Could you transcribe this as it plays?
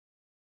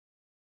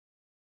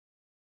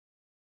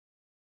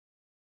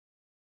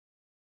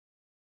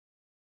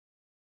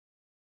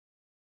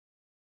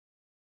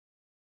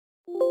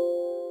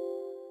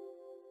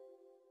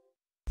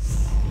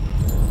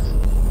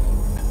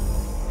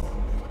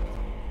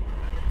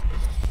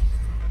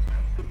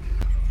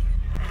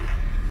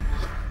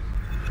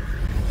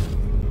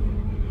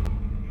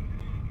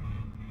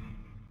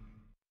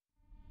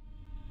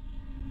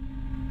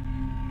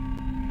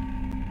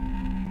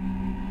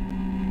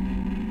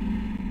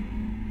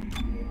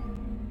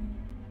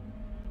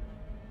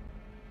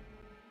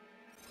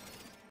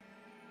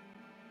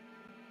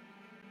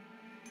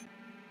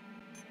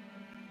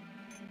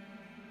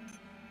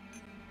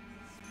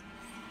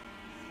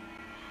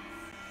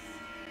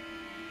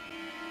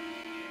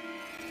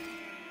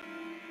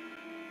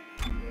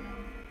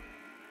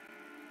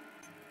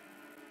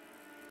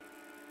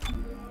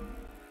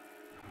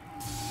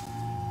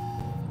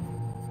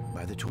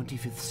By the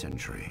 25th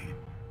century,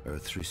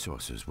 Earth's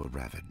resources were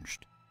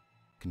ravaged,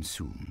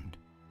 consumed,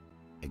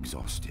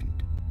 exhausted.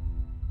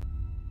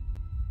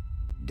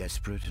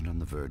 Desperate and on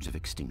the verge of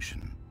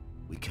extinction,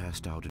 we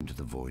cast out into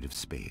the void of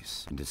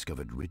space and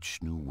discovered rich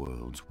new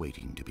worlds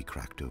waiting to be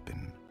cracked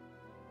open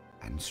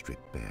and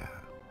stripped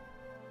bare.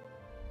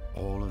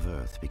 All of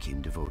Earth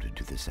became devoted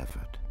to this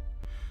effort.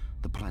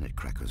 The planet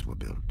crackers were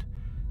built,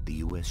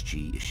 the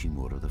USG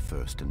Ishimura the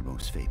first and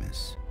most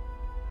famous.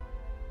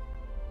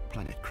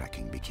 Planet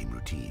cracking became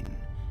routine.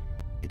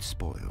 Its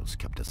spoils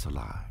kept us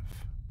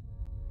alive.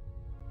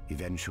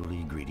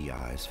 Eventually, greedy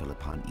eyes fell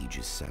upon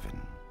Aegis 7.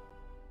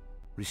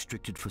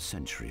 Restricted for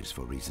centuries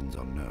for reasons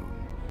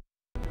unknown,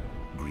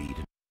 greed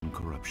and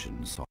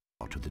corruption saw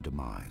to the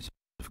demise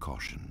of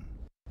caution.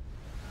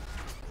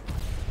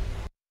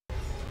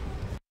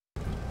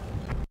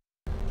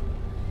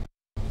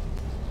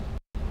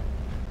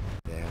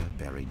 There,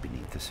 buried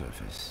beneath the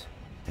surface,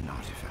 an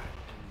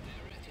artifact,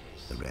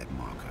 the red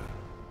marker.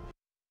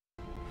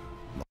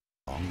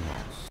 Long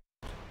lost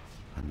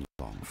and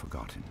long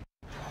forgotten.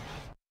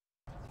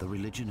 The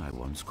religion I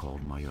once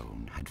called my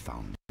own had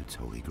found its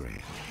holy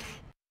grail,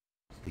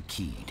 the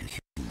key to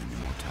human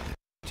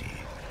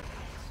immortality.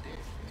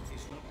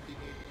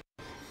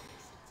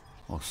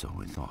 Or so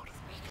we thought.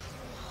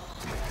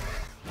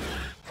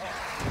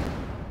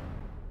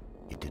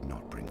 It did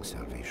not bring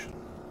salvation.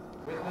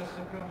 Witness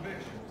the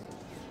conviction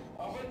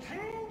of a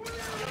true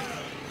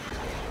believer.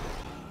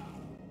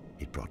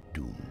 It brought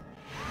doom.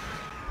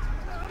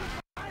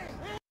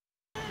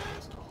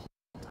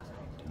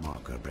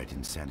 Marker bred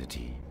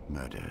insanity,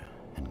 murder,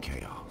 and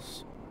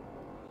chaos.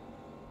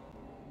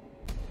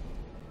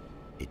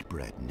 It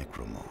bred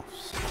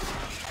necromorphs.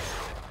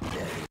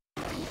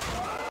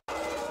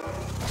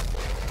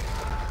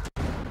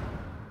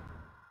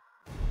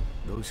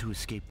 Those who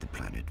escaped the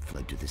planet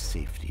fled to the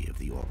safety of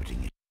the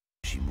orbiting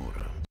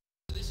Ishimura.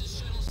 This is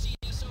Shuttle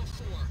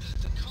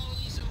CS-04. The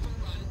colony's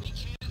overrun. We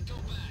can't go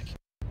back.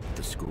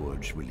 The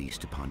scourge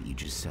released upon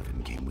Aegis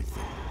 7 came with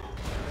them.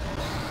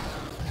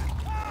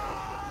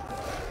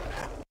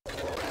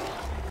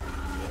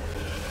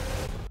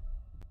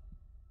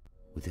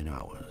 Within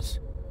hours,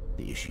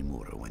 the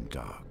Ishimura went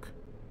dark.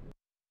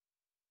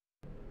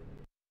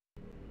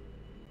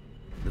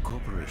 The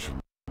corporation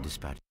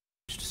dispatched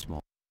a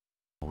small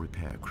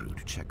repair crew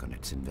to check on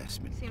its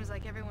investment. Seems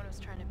like everyone was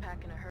trying to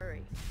pack in a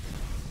hurry.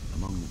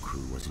 Among the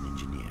crew was an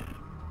engineer,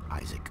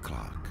 Isaac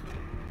Clarke.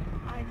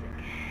 Isaac,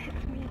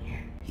 it's me.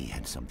 He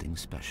had something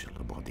special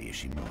aboard the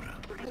Ishimura.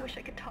 I wish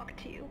I could talk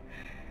to you.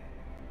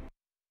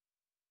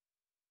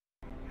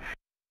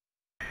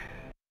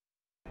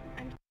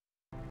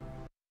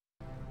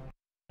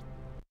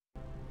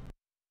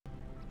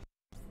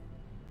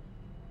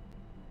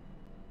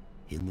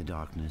 In the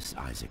darkness,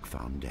 Isaac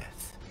found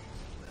death.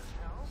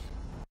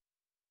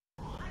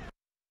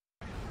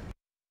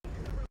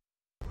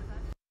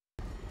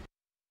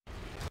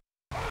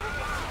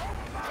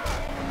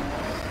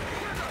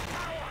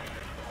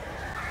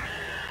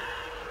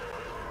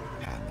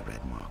 And the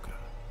red marker.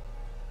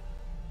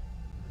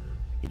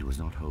 It was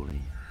not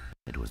holy,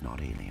 it was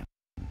not alien,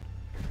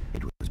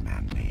 it was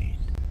man-made.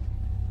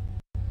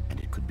 And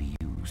it could be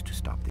used to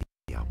stop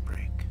the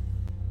outbreak.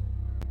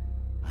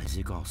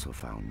 Isaac also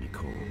found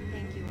Nicole.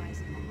 Thank you,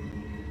 Isaac.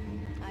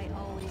 I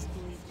always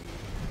believed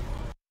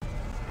in you.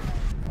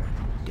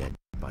 Dead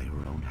by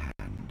her own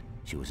hand,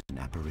 she was an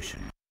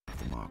apparition of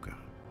the marker.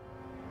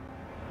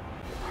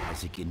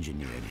 Isaac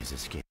engineered his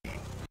escape.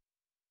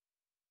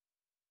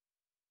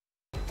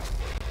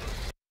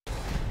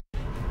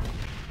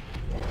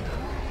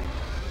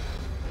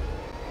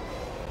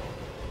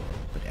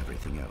 But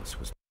everything else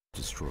was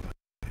destroyed.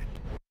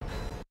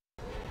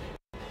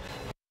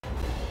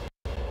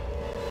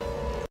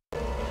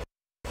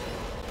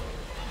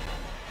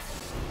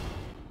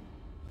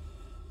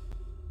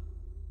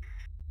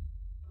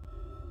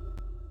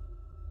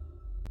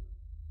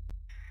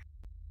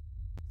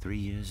 Three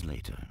years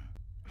later,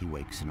 he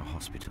wakes in a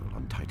hospital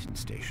on Titan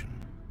Station,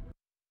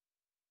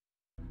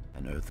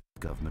 an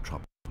Earth-gov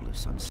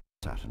metropolis on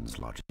Saturn's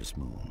largest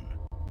moon.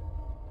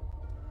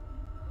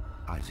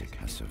 Isaac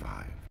has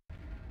survived,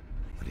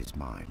 but his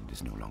mind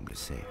is no longer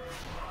safe.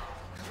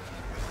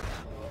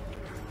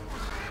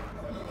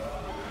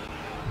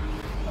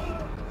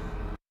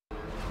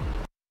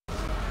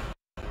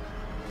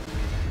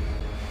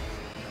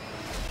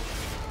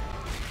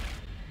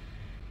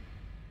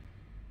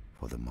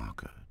 for the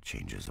marker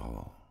changes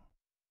all.